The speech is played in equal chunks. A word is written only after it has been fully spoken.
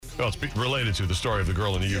Well, it's related to the story of the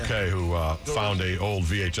girl in the UK who found a old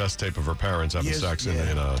VHS tape of her parents having sex in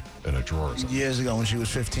a drawer or something. Years ago when she was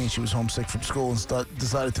 15, she was homesick from school and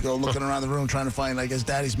decided to go looking around the room trying to find, I guess,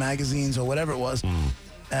 Daddy's magazines or whatever it was.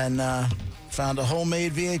 And found a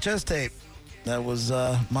homemade VHS tape that was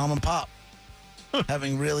Mom and Pop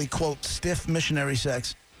having really, quote, stiff missionary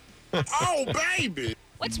sex. Oh, baby!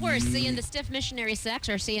 What's worse, seeing the stiff missionary sex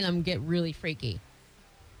or seeing them get really freaky?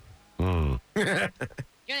 You know what I mean?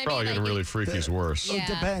 Probably getting really freaky is worse. Yeah. It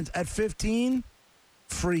depends. At 15,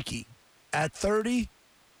 freaky. At 30,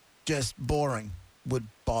 just boring would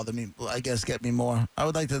bother me. I guess get me more. I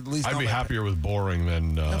would like to at least. I'd be happier with boring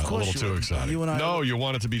than a little too exciting. You and I you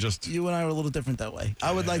want it to be just. You and I are a little different that way.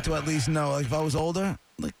 I would like to at least know, like, if I was older,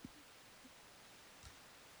 like,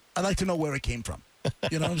 I'd like to know where it came from.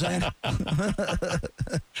 You know what I'm saying?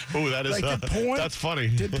 Oh, that is that's funny.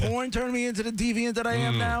 Did porn turn me into the deviant that I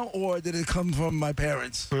am now, or did it come from my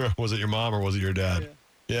parents? Was it your mom or was it your dad?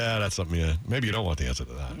 Yeah, that's something. Yeah, maybe you don't want the answer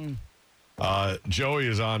to that. Joey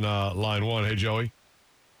is on line 1. Hey, Joey.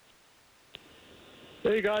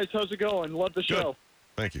 Hey, guys. How's it going? Love the show. Good.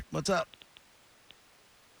 Thank you. What's up?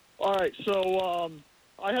 All right. So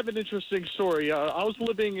I have an interesting story. I was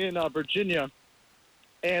living in Virginia.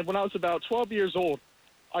 And when I was about 12 years old,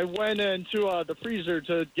 I went into the freezer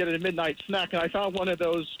to get a midnight snack, and I found one of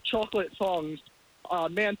those chocolate thongs,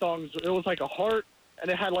 man thongs. It was like a heart,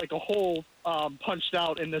 and it had like a hole punched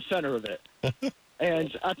out in the center of it.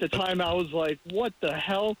 And at the time, I was like, what the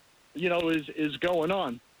hell, is going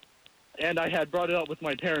on? And I had brought it up with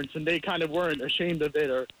my parents, and they kind of weren't ashamed of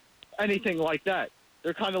it or anything like that.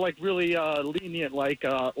 They're kind of like really lenient like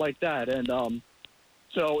that. And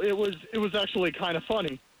so it was actually kind of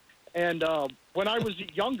funny. And when I was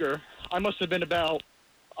younger, I must have been about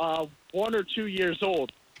 1 or 2 years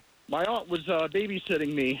old. My aunt was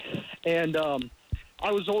babysitting me, and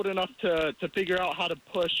I was old enough to figure out how to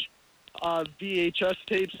push VHS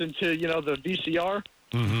tapes into, the VCR.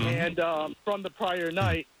 Mm-hmm. And from the prior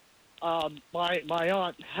night, my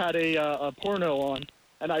aunt had a porno on,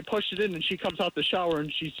 and I pushed it in, and she comes out the shower,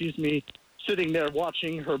 and she sees me sitting there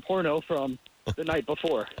watching her porno from the night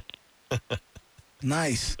before.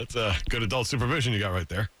 Nice. That's a good adult supervision you got right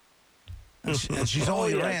there. And she's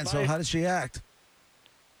only your aunt, so how did she act?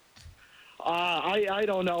 I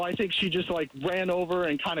don't know. I think she just ran over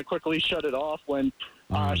and kind of quickly shut it off when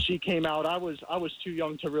she came out. I was too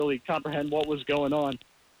young to really comprehend what was going on.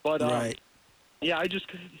 But right. Yeah,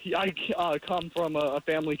 I come from a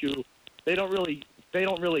family who they don't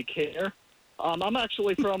really care. I'm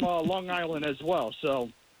actually from Long Island as well,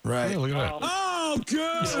 so. Right. Hey, look at that. Oh,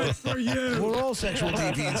 good for you. We're all sexual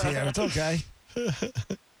deviants here. It's okay.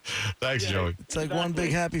 Thanks, Joey. It's like one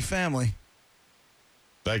big happy family.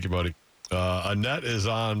 Thank you, buddy. Annette is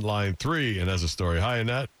on line 3 and has a story. Hi,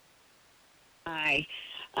 Annette. Hi.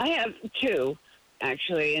 I have 2,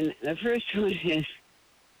 actually, and the first one is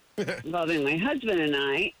involving my husband and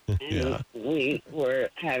I, and we were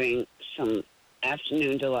having some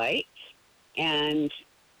afternoon delight, and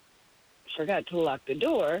forgot to lock the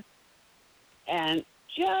door, and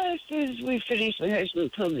just as we finished, my husband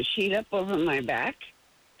pulled the sheet up over my back.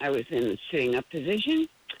 I was in the sitting up position,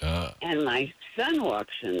 and my son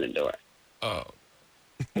walks in the door. Oh.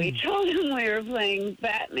 We told him we were playing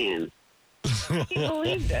Batman. He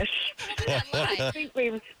believed us. I think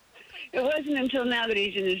it wasn't until now that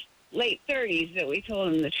he's in his late 30s that we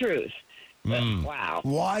told him the truth. But, wow.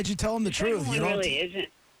 Why'd you tell him the truth? You really isn't.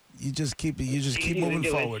 You just keep moving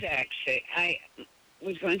forward. Sex. I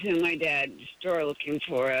was going to my dad's store looking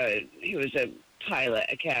for he was a pilot,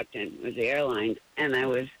 a captain with the airline, and I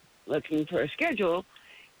was looking for a schedule,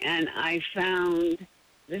 and I found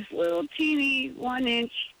this little teeny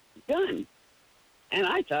 1-inch gun. And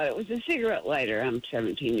I thought it was a cigarette lighter. I'm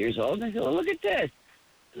 17 years old. And I said, well, look at this.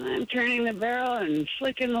 And I'm turning the barrel and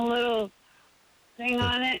flicking the little thing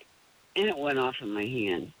on it, and it went off in my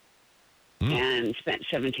hand. And spent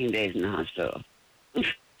 17 days in the hospital.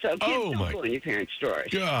 So kids don't go in your parents' drawers.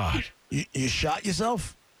 God. You shot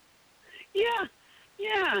yourself? Yeah.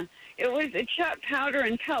 It was a shot powder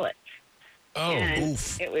and pellets. Oh, and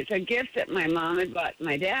oof. It was a gift that my mom had bought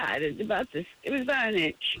my dad. It was about an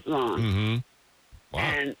inch long. Mm-hmm. Wow.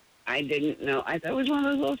 And I didn't know. I thought it was one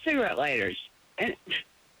of those little cigarette lighters. And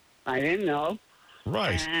I didn't know.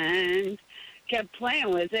 Right. And kept playing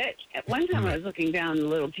with it. At one time I was looking down the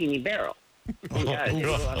little teeny barrel. And got it to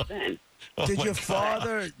go off then. Did your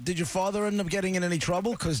father end up getting in any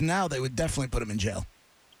trouble? Because now they would definitely put him in jail.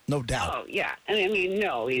 No doubt. Oh, yeah. And I mean,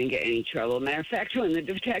 no, he didn't get any trouble. Matter of fact, when the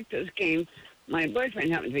detectives came, my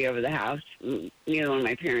boyfriend happened to be over the house. Neither one of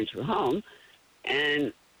my parents were home.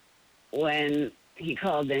 And when he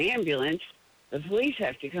called an ambulance. The police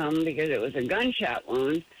have to come because it was a gunshot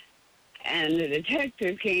wound. And the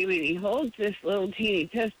detective came and he holds this little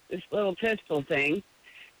pistol thing,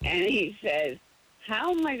 and he says,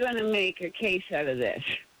 "How am I going to make a case out of this?"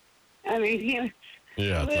 I mean,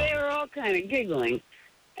 they were all kind of giggling,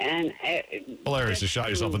 and hilarious. You shot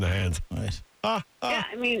yourself in the hand. Nice. Yeah,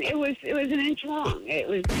 I mean, it was an inch long. It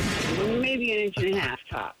was maybe an inch and a half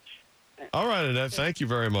tops. All right, Annette. Thank you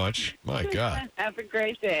very much. My God. Have a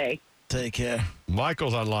great day. Take care.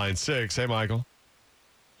 Michael's on line 6. Hey, Michael.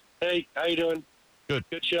 Hey, how you doing? Good.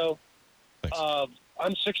 Good show. Thanks.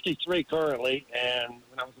 I'm 63 currently, and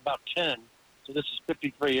when I was about 10, so this is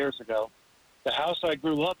 53 years ago, the house I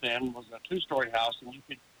grew up in was a 2-story house, and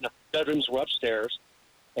the bedrooms were upstairs,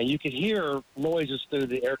 and you could hear noises through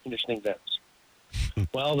the air conditioning vents.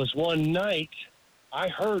 Well, this one night, I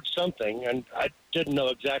heard something, and I didn't know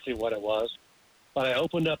exactly what it was, but I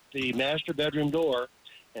opened up the master bedroom door,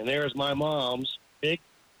 and there's my mom's big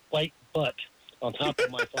white butt on top of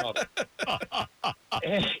my father.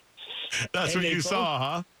 That's what you saw,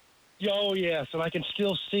 huh? Oh, yes, and I can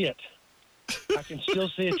still see it. I can still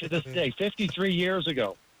see it to this day, 53 years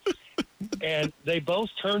ago. And they both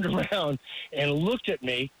turned around and looked at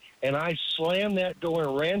me, and I slammed that door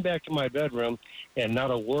and ran back to my bedroom, and not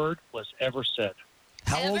a word was ever said.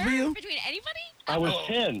 How old were you? Between anybody? I was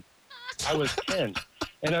 10. I was 10,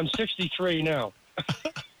 and I'm 63 now.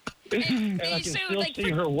 And I can still see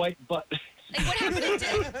her white butt. Like, what happened at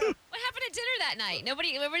dinner? What happened at dinner that night?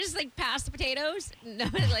 Nobody, we were just like passed the potatoes.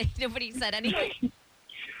 Nobody said anything.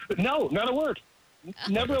 No, not a word.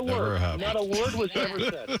 Never a Never word. happened. Not a word was ever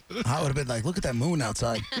said. I would have been like, look at that moon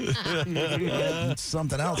outside. It's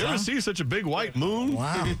something else, You ever huh? see such a big white moon?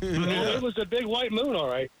 Wow. Well, it was a big white moon, all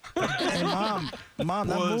right. Hey, Mom, that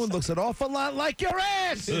moon looks an awful lot like your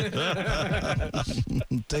ass.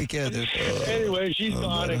 Take care, dude. Anyway, she's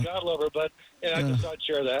gone, and God love her, but I just thought I'd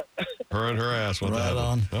share that. Her and her ass went Right down.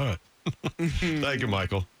 on. All right. Thank you,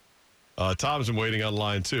 Michael. Tom's been waiting on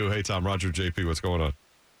line 2. Hey, Tom. Roger JP, what's going on?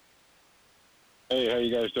 Hey, how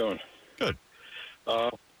you guys doing? Good.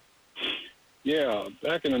 Yeah,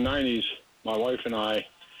 back in the 90s, my wife and I,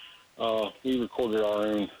 we recorded our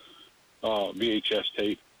own VHS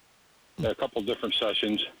tape, a couple different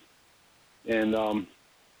sessions. And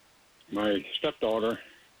my stepdaughter,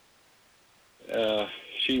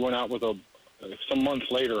 she went out with some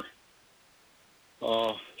months later,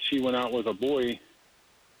 she went out with a boy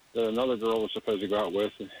that another girl was supposed to go out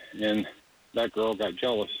with, and that girl got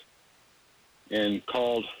jealous and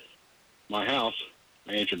called my house.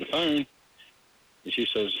 I answered the phone, and she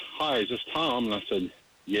says, "Hi, is this Tom?" And I said,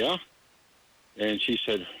 "Yeah." And she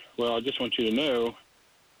said, "Well, I just want you to know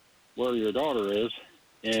where your daughter is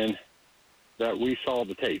and that we saw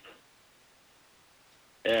the tape."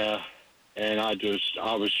 And I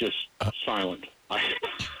was just silent. I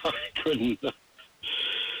couldn't.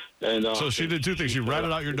 And So she did two things. She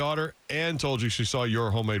ratted out your daughter and told you she saw your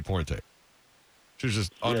homemade porn tape. She was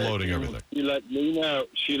just unloading everything.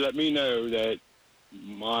 She let me know that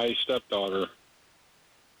my stepdaughter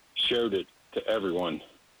showed it to everyone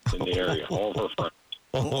in the area, all of her friends.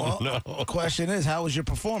 Oh, no. Question is, how was your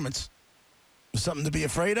performance? Something to be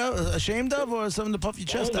afraid of, ashamed of, or something to puff your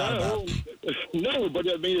chest out about? No, but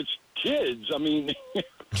I mean, it's kids. I mean, it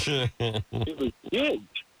was kids.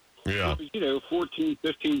 Yeah. It was, 14,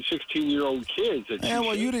 15, 16-year-old kids. Yeah,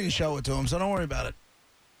 well, you didn't show it to him, so don't worry about it.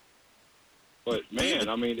 But man,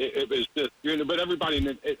 I mean, it was just, but everybody,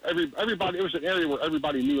 it was an area where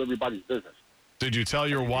everybody knew everybody's business. Did you tell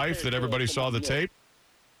your wife that everybody saw the tape?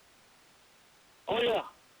 Oh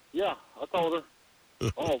yeah, I told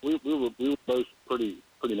her. Oh, we were both pretty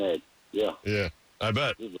mad. Yeah. Yeah, I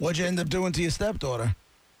bet. What'd you end up doing to your stepdaughter?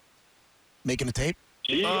 Making a tape?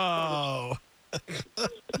 Oh.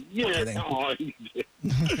 Yeah.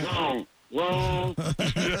 Oh, wrong.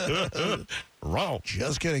 Wrong.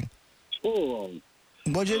 Just kidding. Wrong.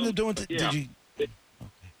 What'd you end up doing? Yeah. Did you? Okay.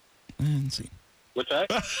 Let's see. What's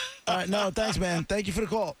that? All right, no, thanks, man. Thank you for the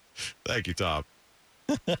call. Thank you, Tom.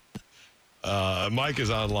 Mike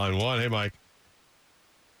is on line 1. Hey, Mike.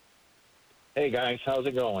 Hey, guys. How's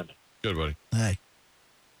it going? Good, buddy. Hey.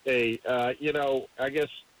 Hey, I guess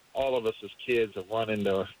all of us as kids have run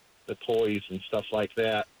into the toys and stuff like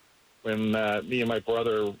that. When me and my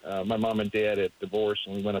brother, my mom and dad had divorced,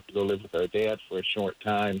 and we went up to go live with our dad for a short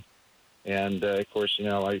time. And, of course,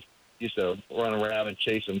 I used to run around and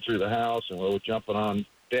chase him through the house, and we were jumping on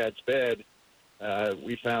Dad's bed.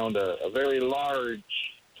 We found a very large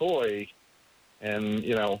toy, and,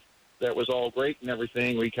 that was all great and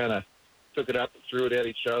everything. We kind of took it up and threw it at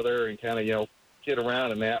each other and kind of, kid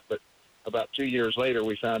around and that. But about 2 years later,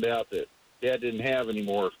 we found out that Dad didn't have any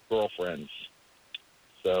more girlfriends.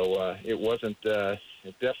 So it wasn't.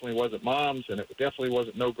 It definitely wasn't Mom's, and it definitely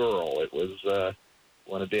wasn't no girl. It was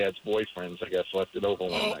one of Dad's boyfriends. I guess left it over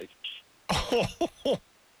one night.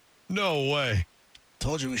 No way.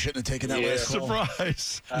 Told you we shouldn't have taken that last call.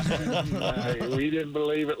 Surprise. We didn't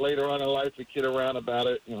believe it. Later on in life, we kid around about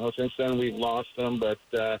it. Since then we've lost them. But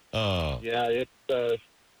yeah, it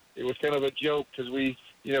was kind of a joke because we,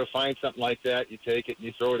 find something like that, you take it and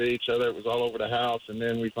you throw it at each other. It was all over the house, and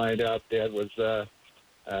then we find out Dad was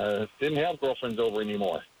didn't have girlfriends over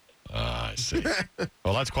anymore. I see.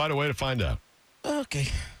 Well, that's quite a way to find out. Okay.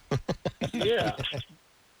 Yeah.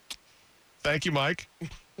 Thank you, Mike.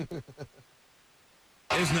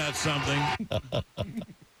 Isn't that something?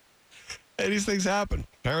 Hey, these things happen.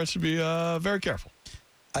 Parents should be very careful.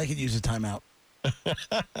 I could use a timeout.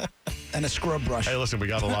 And a scrub brush. Hey, listen, we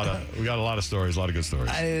got a lot of stories, a lot of good stories.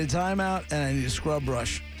 I need a timeout and I need a scrub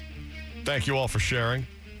brush. Thank you all for sharing.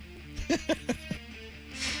 Yeah,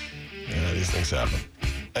 these things happen.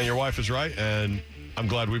 And your wife is right, and I'm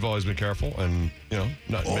glad we've always been careful and,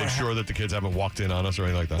 made sure that the kids haven't walked in on us or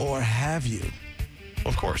anything like that. Or have you?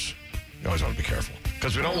 Of course. You always want to be careful.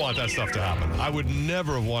 Because we don't want that stuff to happen. I would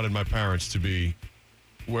never have wanted my parents to be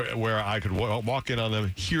where I could walk in on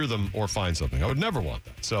them, hear them, or find something. I would never want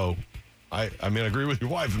that. So, I agree with your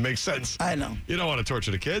wife. It makes sense. I know. You don't want to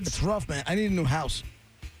torture the kids. It's rough, man. I need a new house.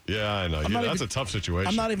 Yeah, I know. That's a tough situation.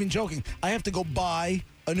 I'm not even joking. I have to go buy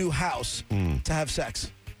a new house to have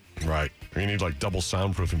sex. Right. You need like double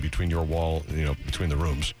soundproofing between your wall, between the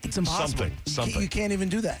rooms. It's impossible. Something. You can't even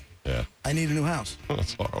do that. Yeah. I need a new house.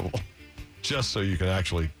 That's horrible. Just so you can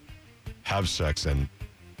actually have sex and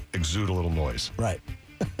exude a little noise. Right.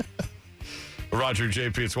 Roger and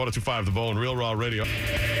JP, it's 102.5 The Bone, Real Raw Radio.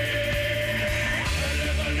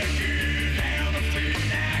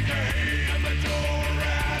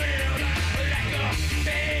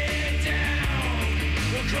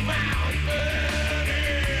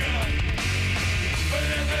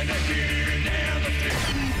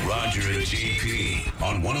 Roger and JP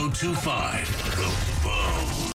on 102.5 The Bone.